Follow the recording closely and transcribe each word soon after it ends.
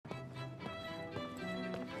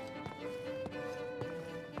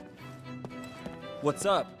What's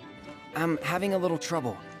up? I'm having a little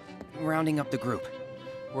trouble rounding up the group.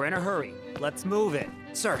 We're in a hurry. Let's move it.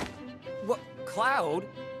 Sir, What? Cloud?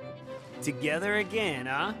 Together again,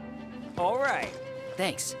 huh? All right.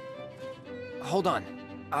 thanks. Hold on.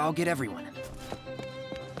 I'll get everyone.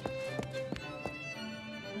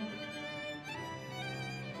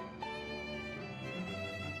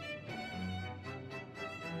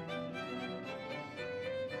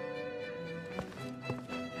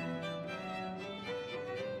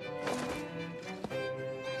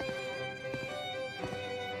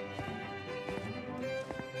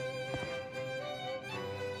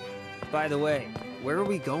 By the way, where are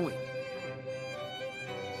we going?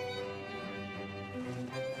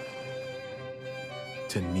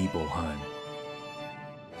 To Nibelheim.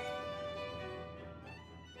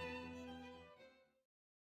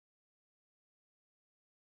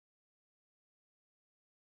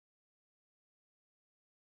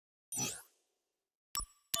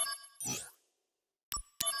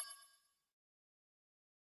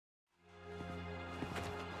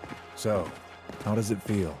 So, how does it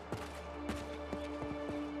feel?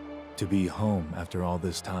 To be home after all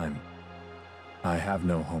this time. I have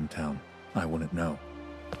no hometown. I wouldn't know.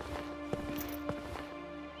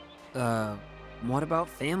 What about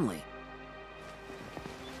family?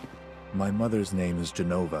 My mother's name is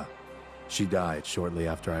Genova. She died shortly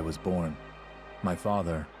after I was born. My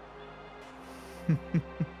father...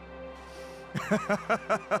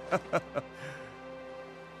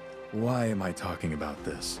 Why am I talking about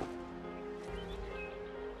this?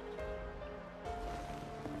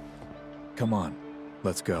 Come on,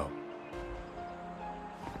 let's go.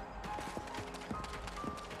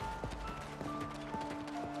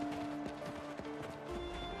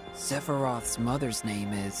 Sephiroth's mother's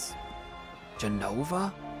name is... Genova?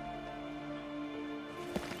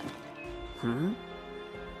 Hmm?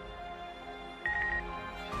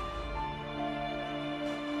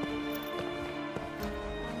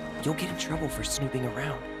 You'll get in trouble for snooping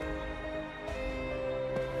around.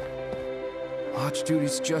 Watch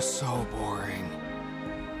duty's just so boring.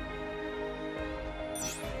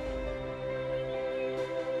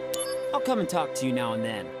 I'll come and talk to you now and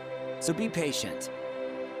then, so be patient.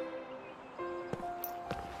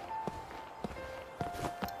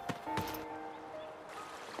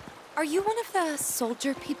 Are you one of the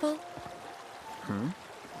soldier people?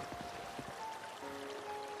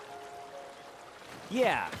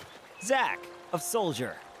 Yeah, Zack, of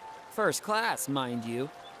Soldier. First class, mind you.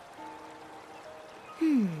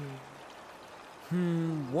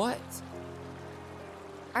 What?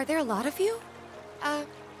 Are there a lot of you?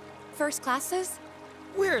 First classes?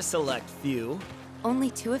 We're a select few. Only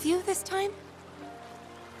 2 of you this time?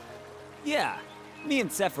 Yeah, me and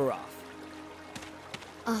Sephiroth.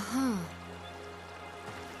 Uh-huh.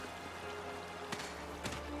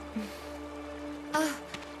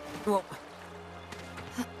 Well...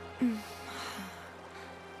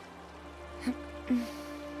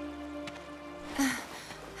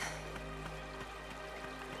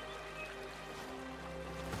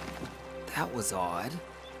 That was odd.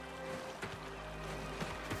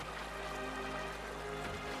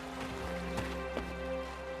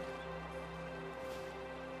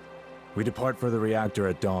 We depart for the reactor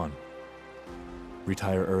at dawn.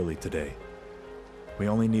 Retire early today. We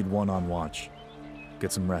only need one on watch.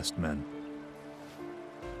 Get some rest, men.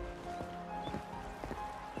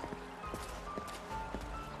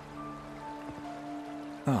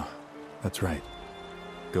 Ah, that's right.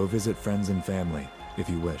 Go visit friends and family, if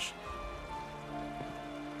you wish.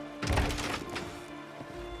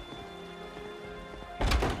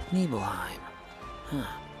 Nibelheim. Huh.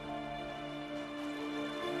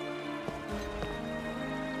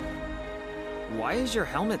 Why is your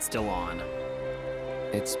helmet still on?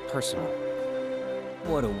 It's personal.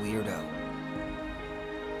 What a weirdo.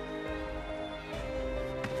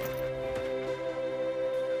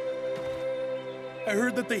 I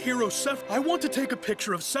heard that the hero I want to take a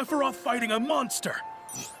picture of Sephiroth fighting a monster.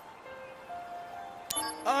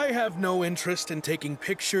 I have no interest in taking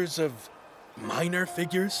pictures of minor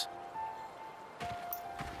figures.